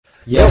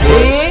Yo,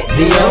 bitch,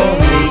 the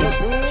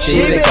only. She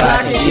been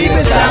clocking, she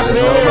been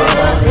stopping on my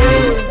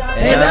homies.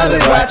 And I've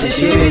been watching,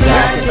 she been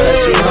jocking, but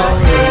she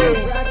homie.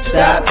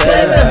 Stop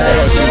telling her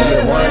that she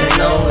the one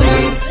and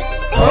only.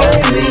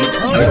 Homie,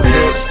 yo,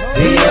 bitch,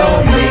 the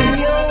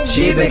only.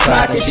 She been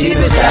clocking, she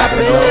been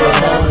stopping on my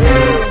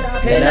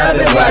homies. And I've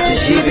been watching,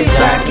 she been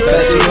jocking, but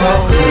she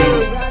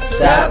homie.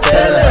 Stop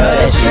telling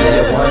her that she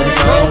the one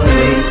and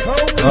only.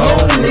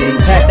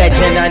 Pass that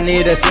gin, I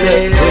need a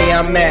sip.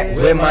 Where I'm at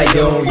with my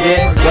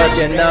union.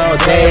 Working all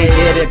day,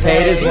 getting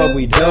paid is what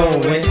we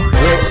doing.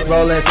 Rich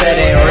rolling,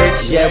 said ain't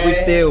rich, yeah we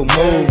still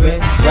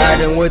moving.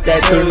 Riding with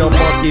that two, no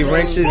monkey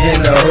wrenches in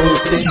the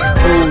hoopty.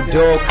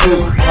 Two-door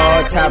coupe,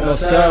 hard top, no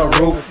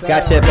sunroof.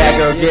 Got your back,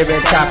 girl,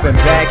 giving top and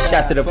back.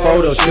 Shots to the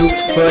photo shoot.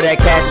 For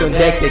that cash on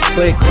deck, the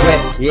click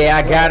wet. Yeah,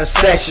 I gotta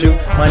sex you.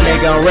 My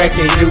nigga, I'm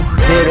wrecking you.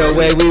 Hit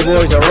away, we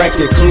boys, a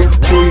record crew.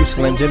 Crew,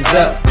 Slim Jims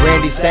up,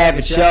 Randy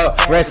Savage, y'all.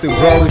 Rest of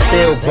bro, we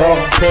still ball,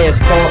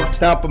 PS4,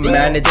 thump him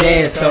on the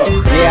dance hall.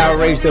 Yeah,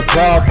 I raised the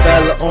ball,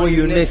 fella, on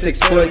you, Nick 6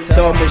 foot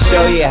tall. I'ma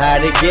show you how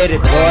to get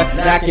it, boy.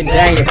 Knocking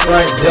down your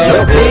front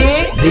door.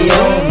 Bitch, the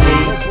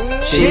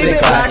only. She been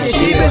clocking,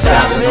 she been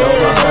stopping on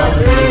my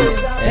homies.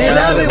 And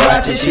I've been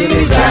watching, she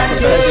been jocking,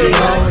 but she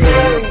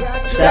homie.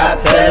 Stop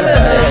telling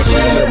her that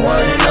she the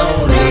one and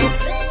only.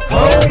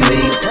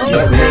 Homie,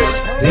 yo, bitch,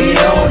 the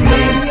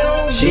only.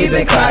 She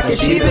been clocking,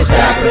 she been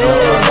stopping on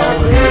my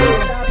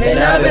homies. And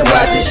I've been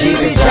watching, she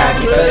be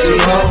jocking, but she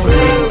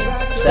homely.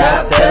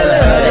 Stop telling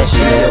her that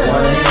she the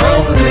one and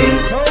only.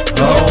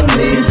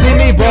 You see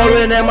me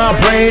bowling in my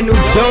brand new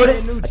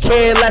Jordans. I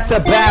care less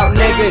about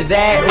niggas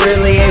that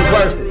really ain't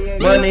worth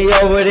it. Money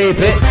over these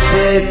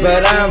bitches,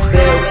 but I'm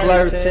still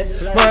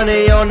flirting.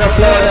 Money on the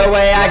floor, the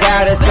way I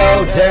got it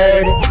so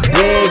dirty.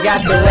 Yeah,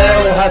 got your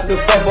little hustle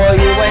for boy,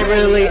 you ain't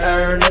really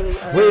earning.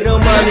 We do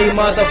money,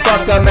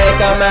 motherfucker, make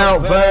them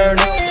out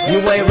burning.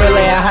 You ain't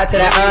really a hot to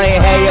that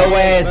iron, had your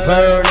ass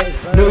burning.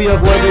 New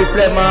York where we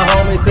flip, my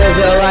homie says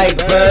you like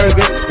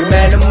burger. You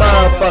mad the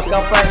motherfucker,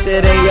 I'm fresher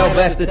than your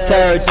best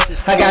detergent.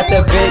 I got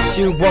the bitch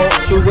you want,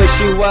 you wish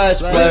you was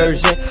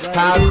splurging.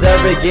 I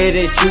observe it, get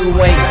it, you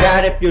ain't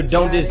got if you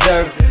don't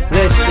deserve it.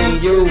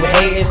 Listen, you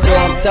hating, so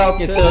I'm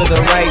talking to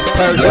the right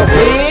person. Yo,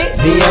 bitch,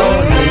 the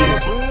only.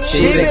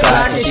 She been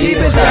clocking, she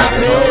been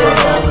stopping on her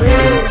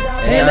homies.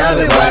 And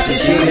I've been watching,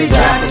 she been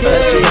jocking,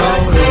 but she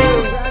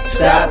homely.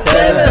 Stop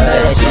telling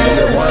her that she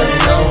the one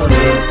and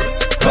only.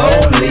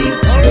 Homie,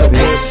 yo,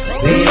 bitch,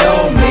 the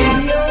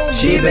only.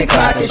 She been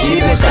clocking, she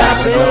been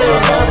stopping on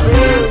her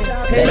homies.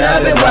 And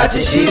I've been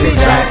watching, she been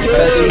jocking,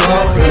 but she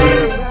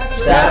homely.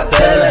 Stop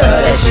telling her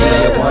that she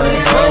the one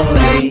and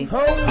only.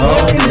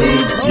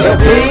 Homie, yo,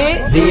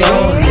 bitch, the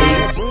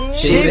only.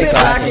 She been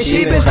clocking,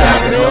 she been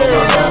stopping on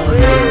her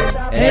homies.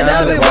 And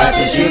I've been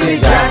watching, she been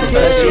jocking,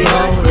 but she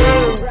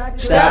homely.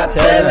 Stop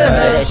telling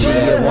her that she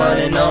the one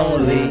and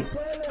only.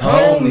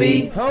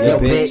 Homie, yo,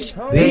 bitch,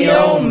 be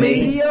on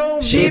me.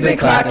 She been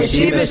clocking,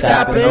 she been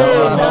stopping on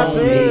her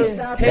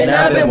homies. And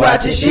I've been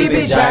watching, she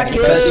been jocking,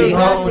 but she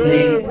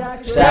homely.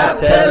 Stop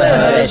telling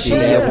her that she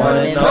the one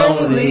and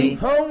only.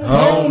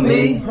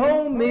 Homie.